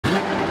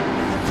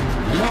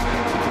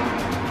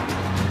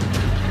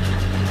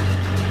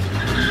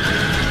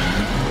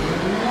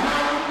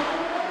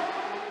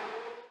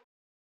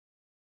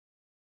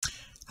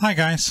Hi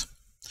guys.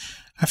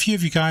 A few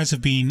of you guys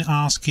have been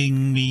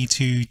asking me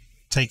to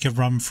take a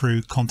run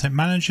through Content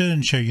Manager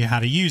and show you how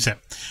to use it.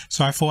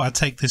 So I thought I'd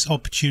take this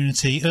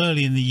opportunity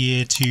early in the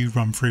year to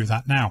run through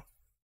that now.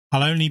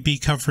 I'll only be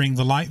covering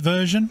the lite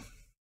version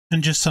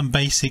and just some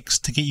basics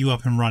to get you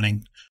up and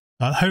running.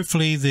 But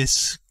hopefully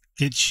this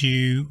gets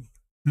you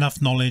enough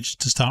knowledge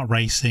to start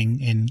racing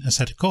in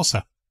Assetto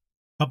Corsa.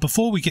 But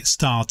before we get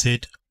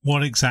started,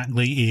 what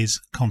exactly is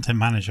Content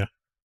Manager?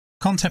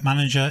 Content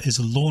Manager is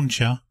a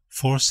launcher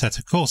for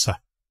Assetto Corsa.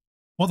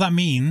 What that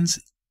means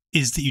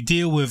is that you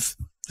deal with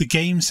the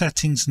game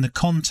settings and the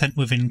content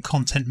within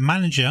Content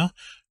Manager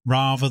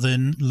rather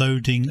than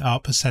loading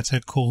up Assetto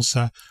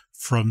Corsa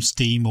from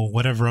Steam or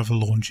whatever other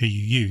launcher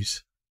you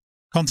use.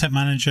 Content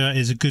Manager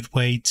is a good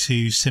way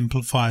to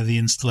simplify the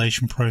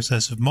installation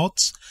process of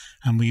mods,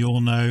 and we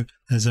all know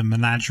there's a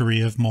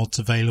menagerie of mods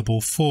available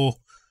for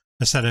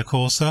Assetto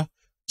Corsa,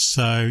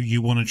 so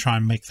you want to try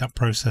and make that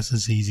process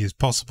as easy as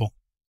possible.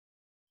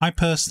 I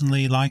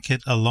personally like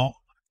it a lot.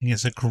 I think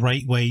it's a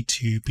great way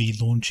to be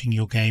launching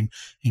your game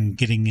and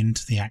getting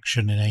into the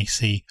action in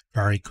AC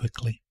very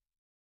quickly.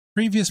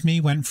 Previous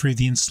me went through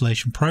the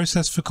installation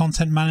process for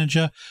Content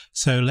Manager,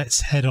 so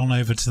let's head on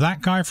over to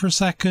that guy for a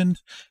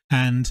second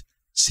and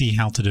see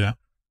how to do it.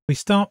 We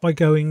start by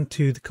going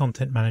to the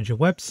Content Manager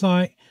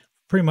website.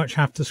 Pretty much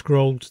have to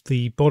scroll to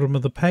the bottom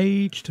of the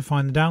page to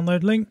find the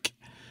download link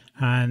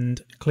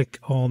and click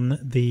on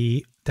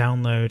the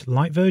download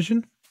lite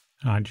version.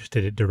 I just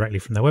did it directly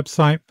from their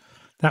website.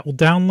 That will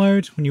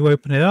download. When you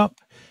open it up,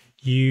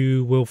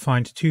 you will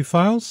find two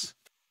files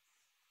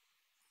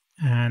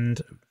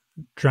and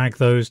drag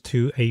those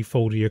to a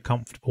folder you're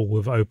comfortable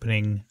with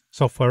opening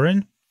software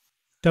in.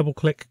 Double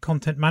click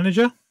Content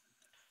Manager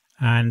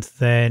and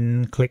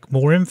then click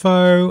More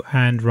Info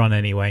and Run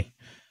Anyway.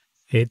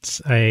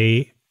 It's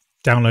a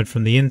download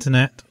from the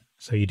internet,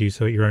 so you do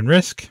so at your own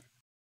risk.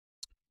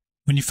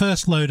 When you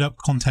first load up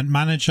Content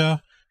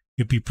Manager,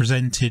 you'll be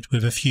presented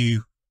with a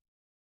few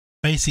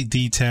basic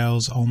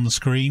details on the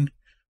screen,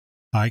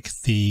 like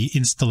the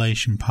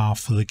installation path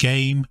for the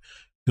game,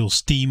 your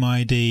Steam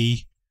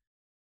ID,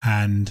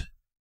 and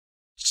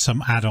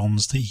some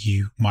add-ons that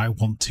you might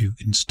want to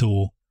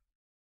install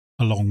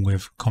along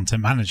with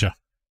Content Manager.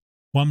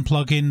 One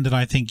plugin that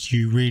I think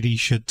you really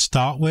should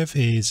start with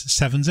is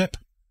 7-zip.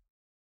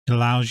 It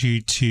allows you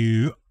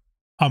to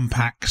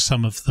unpack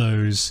some of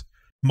those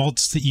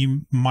mods that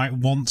you might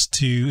want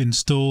to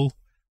install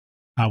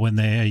when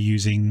they are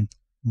using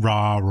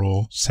RAR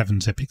or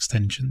 7-zip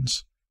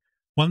extensions.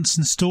 Once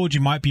installed,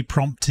 you might be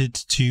prompted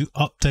to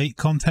update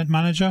Content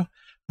Manager.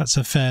 That's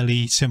a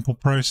fairly simple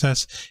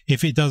process.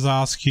 If it does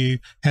ask you,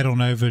 head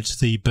on over to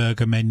the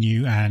burger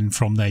menu and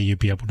from there you'll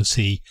be able to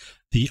see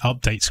the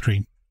update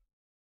screen.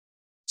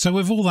 So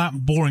with all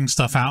that boring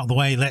stuff out of the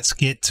way, let's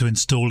get to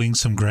installing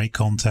some great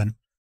content.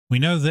 We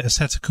know that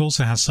Assetto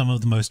Corsa has some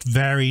of the most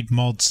varied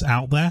mods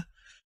out there,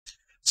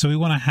 so we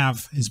want to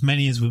have as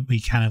many as we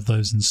can of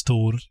those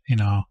installed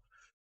in our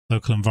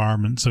local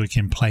environment so we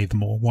can play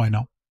them all. Why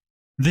not?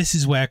 This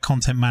is where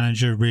Content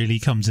Manager really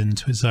comes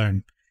into its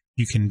own.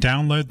 You can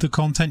download the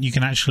content, you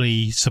can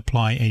actually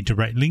supply a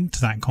direct link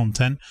to that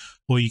content,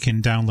 or you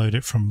can download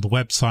it from the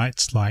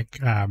websites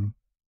like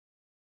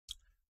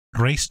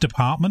Race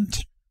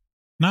Department.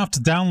 Now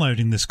after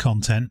downloading this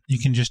content, you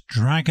can just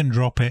drag and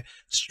drop it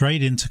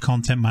straight into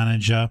Content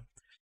Manager.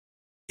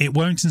 It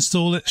won't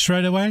install it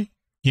straight away.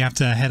 You have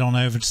to head on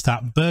over to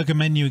that burger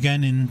menu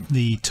again in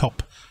the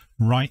top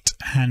right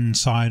hand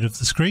side of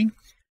the screen,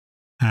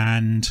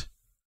 and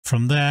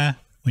from there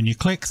when you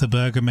click the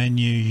burger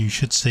menu you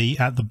should see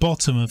at the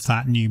bottom of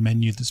that new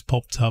menu that's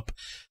popped up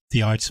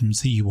the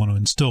items that you want to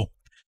install.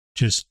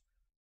 Just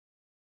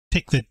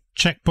tick the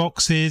check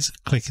boxes,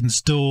 click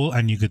install,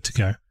 and you're good to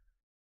go.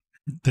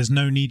 There's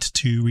no need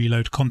to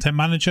reload Content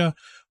Manager.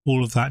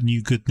 All of that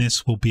new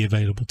goodness will be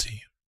available to you.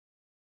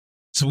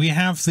 So we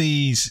have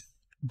these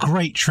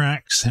great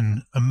tracks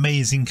and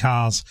amazing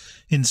cars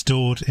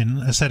installed in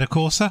Assetto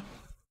Corsa,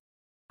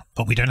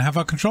 but we don't have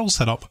our controls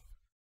set up.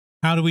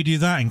 How do we do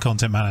that in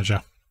Content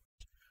Manager?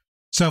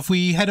 So if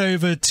we head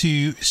over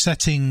to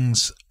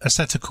Settings,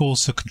 Assetto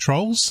Corsa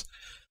Controls,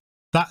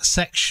 that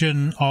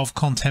section of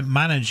Content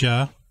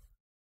Manager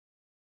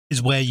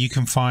is where you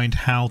can find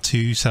how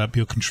to set up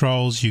your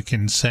controls. You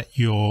can set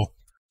your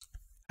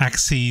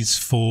axes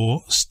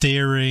for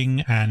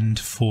steering and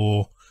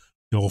for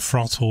your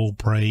throttle,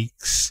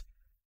 brakes,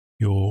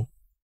 your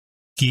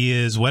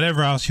gears,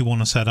 whatever else you want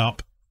to set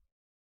up.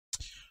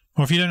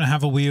 Or if you don't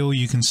have a wheel,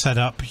 you can set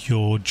up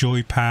your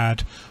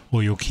joypad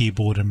or your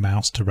keyboard and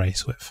mouse to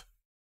race with.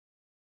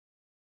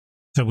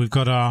 So we've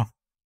got our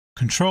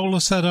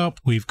controller set up,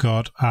 we've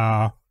got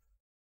our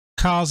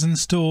cars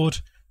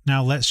installed.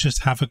 Now let's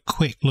just have a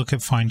quick look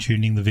at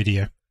fine-tuning the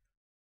video.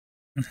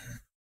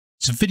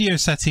 So video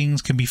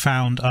settings can be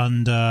found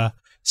under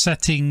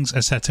Settings,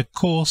 Assetto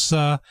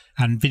Corsa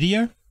and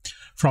Video.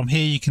 From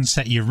here you can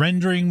set your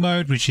rendering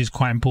mode, which is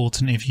quite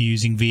important if you're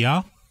using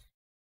VR,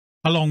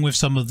 along with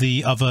some of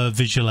the other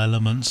visual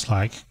elements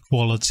like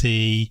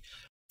quality,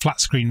 flat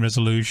screen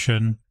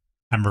resolution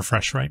and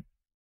refresh rate.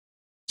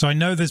 So I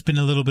know there's been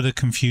a little bit of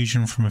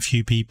confusion from a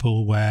few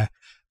people where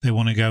they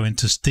want to go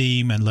into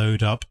Steam and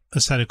load up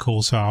Assetto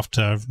Corsa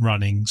after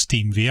running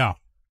SteamVR.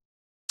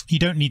 You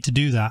don't need to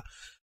do that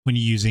when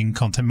you're using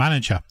Content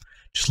Manager.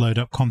 Just load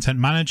up Content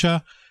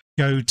Manager,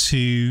 go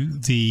to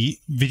the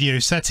video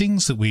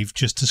settings that we've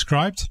just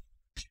described,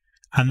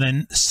 and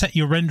then set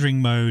your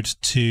rendering mode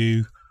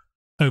to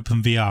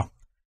OpenVR.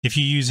 If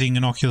you're using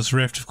an Oculus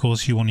Rift, of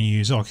course, you want to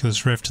use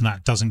Oculus Rift, and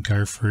that doesn't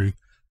go through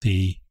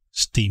the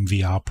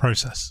SteamVR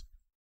process.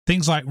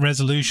 Things like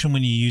resolution,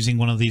 when you're using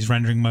one of these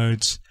rendering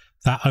modes,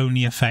 that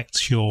only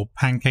affects your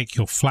pancake,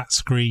 your flat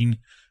screen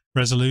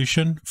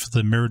resolution for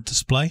the mirrored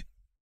display,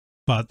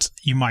 but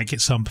you might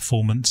get some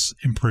performance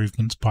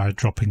improvements by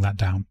dropping that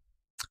down.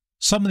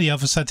 Some of the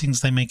other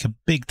settings, they make a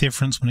big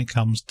difference when it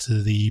comes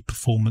to the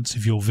performance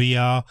of your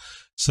VR,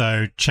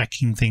 so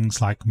checking things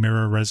like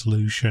mirror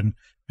resolution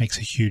makes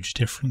a huge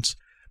difference.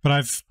 But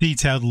I've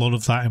detailed a lot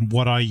of that in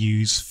what I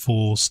use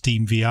for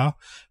SteamVR,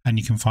 and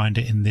you can find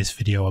it in this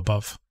video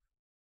above.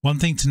 One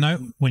thing to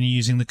note when you're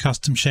using the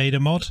custom shader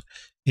mod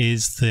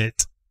is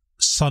that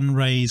sun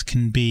rays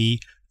can be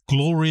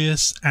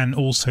glorious and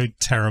also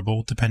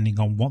terrible depending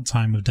on what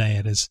time of day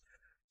it is.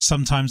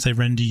 Sometimes they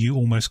render you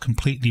almost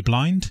completely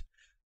blind.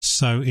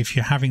 So if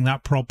you're having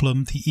that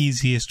problem, the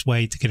easiest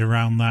way to get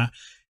around that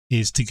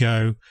is to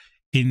go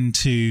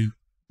into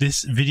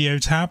this video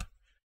tab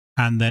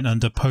and then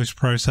under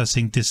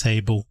post-processing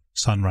disable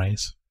sun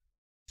rays.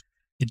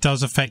 It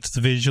does affect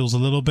the visuals a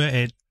little bit.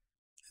 It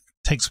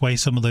takes away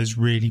some of those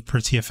really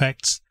pretty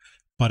effects,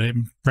 but it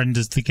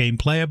renders the game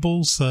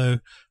playable, so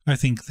I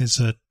think there's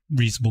a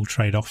reasonable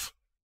trade-off.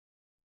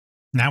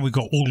 Now we've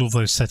got all of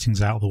those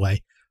settings out of the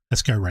way,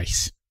 let's go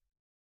race.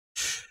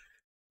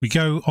 We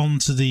go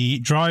onto the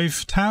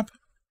Drive tab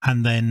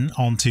and then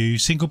onto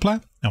single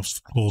player. Now, of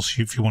course,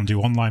 if you want to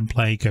do online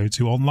play, go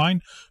to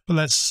online, but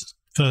let's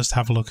first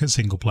have a look at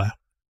single player.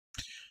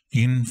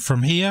 You can,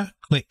 from here,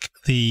 click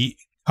the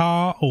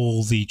car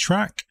or the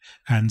track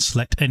and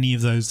select any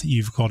of those that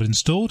you've got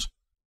installed.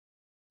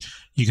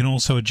 You can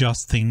also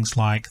adjust things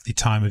like the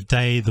time of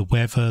day, the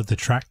weather, the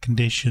track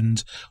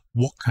conditions,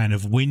 what kind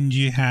of wind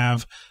you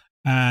have,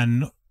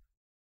 and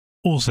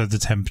also the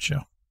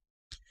temperature.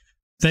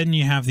 Then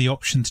you have the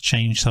option to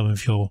change some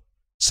of your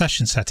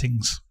session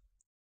settings.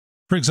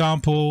 For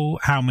example,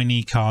 how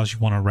many cars you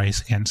want to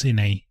race against in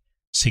a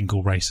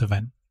single race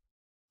event.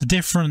 The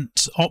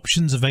different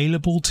options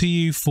available to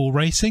you for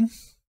racing.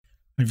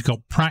 You've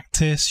got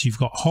practice, you've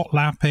got hot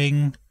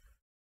lapping,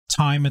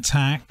 time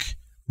attack,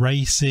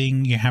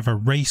 racing, you have a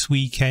race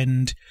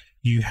weekend,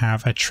 you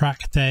have a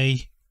track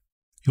day,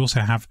 you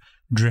also have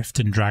drift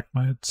and drag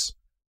modes.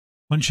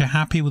 Once you're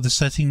happy with the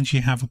settings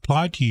you have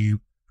applied,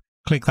 you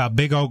click that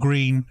big old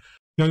green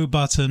go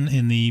button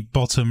in the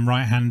bottom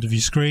right hand of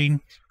your screen,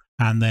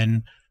 and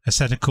then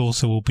Assetto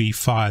Corsa will be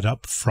fired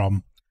up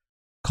from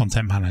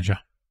Content Manager.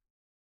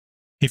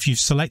 If you've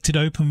selected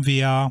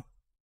OpenVR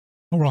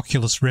or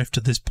Oculus Rift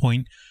at this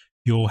point,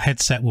 your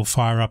headset will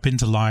fire up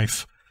into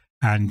life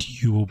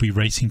and you will be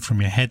racing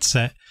from your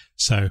headset,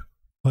 so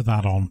put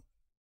that on.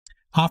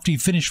 After you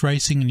finish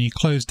racing and you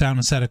close down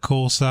Assetto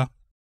Corsa,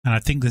 and I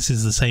think this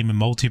is the same in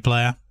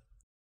multiplayer,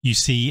 you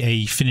see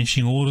a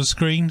finishing order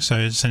screen, so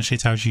it essentially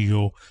tells you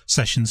your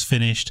session's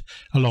finished,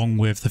 along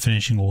with the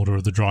finishing order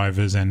of the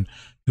drivers and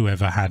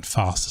whoever had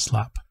fastest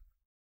lap.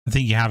 I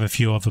think you have a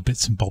few other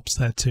bits and bobs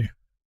there too.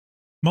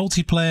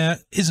 Multiplayer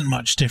isn't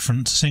much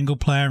different to single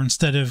player.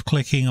 Instead of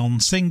clicking on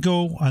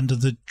single under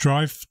the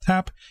Drive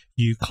tab,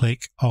 you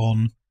click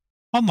on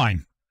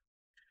online.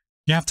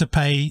 You have to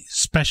pay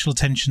special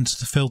attention to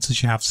the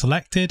filters you have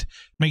selected.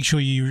 Make sure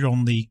you're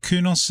on the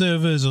Kunos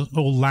servers or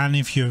LAN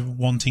if you're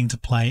wanting to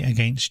play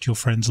against your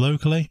friends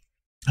locally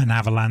and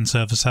have a LAN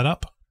server set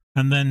up.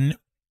 And then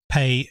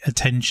pay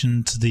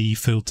attention to the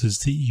filters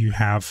that you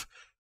have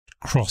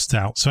crossed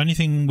out. So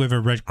anything with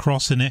a red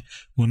cross in it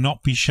will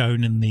not be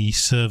shown in the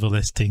server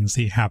listings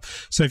that you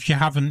have. So if you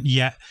haven't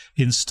yet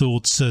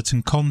installed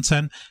certain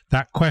content,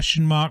 that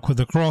question mark with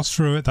a cross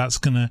through it, that's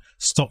going to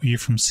stop you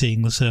from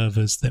seeing the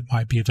servers that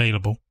might be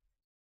available.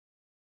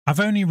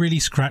 I've only really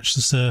scratched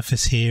the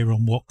surface here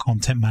on what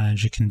Content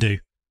Manager can do,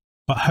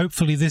 but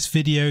hopefully this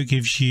video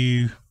gives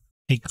you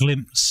a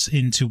glimpse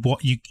into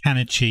what you can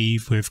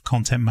achieve with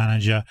Content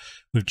Manager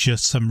with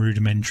just some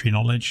rudimentary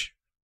knowledge.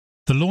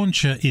 The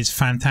launcher is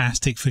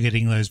fantastic for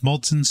getting those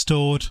mods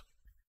installed.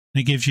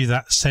 It gives you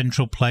that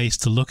central place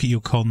to look at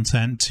your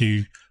content,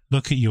 to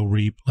look at your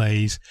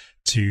replays,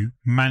 to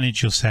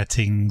manage your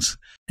settings,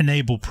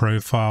 enable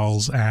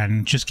profiles,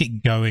 and just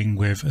get going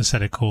with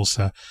Assetto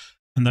Corsa.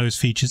 And those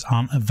features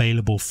aren't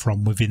available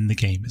from within the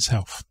game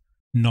itself,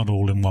 not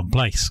all in one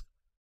place.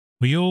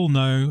 We all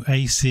know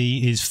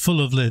AC is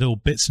full of little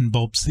bits and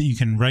bobs that you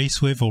can race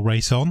with or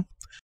race on,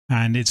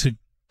 and it's a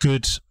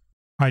good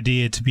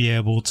idea to be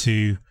able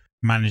to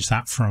manage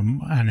that from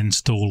and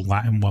install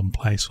that in one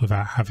place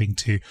without having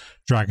to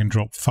drag and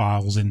drop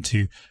files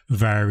into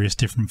various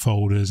different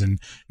folders and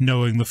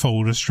knowing the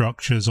folder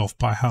structures off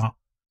by heart.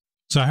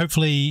 So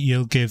hopefully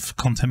you'll give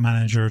Content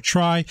Manager a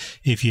try.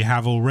 If you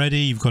have already,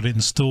 you've got it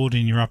installed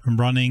and you're up and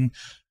running,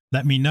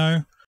 let me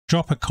know.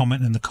 Drop a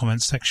comment in the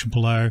comments section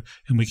below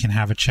and we can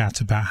have a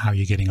chat about how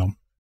you're getting on.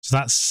 So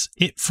that's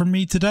it from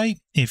me today.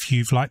 If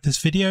you've liked this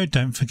video,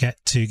 don't forget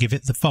to give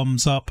it the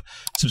thumbs up,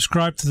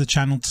 subscribe to the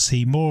channel to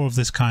see more of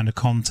this kind of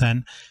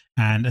content,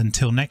 and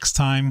until next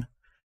time,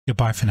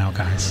 goodbye for now,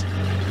 guys.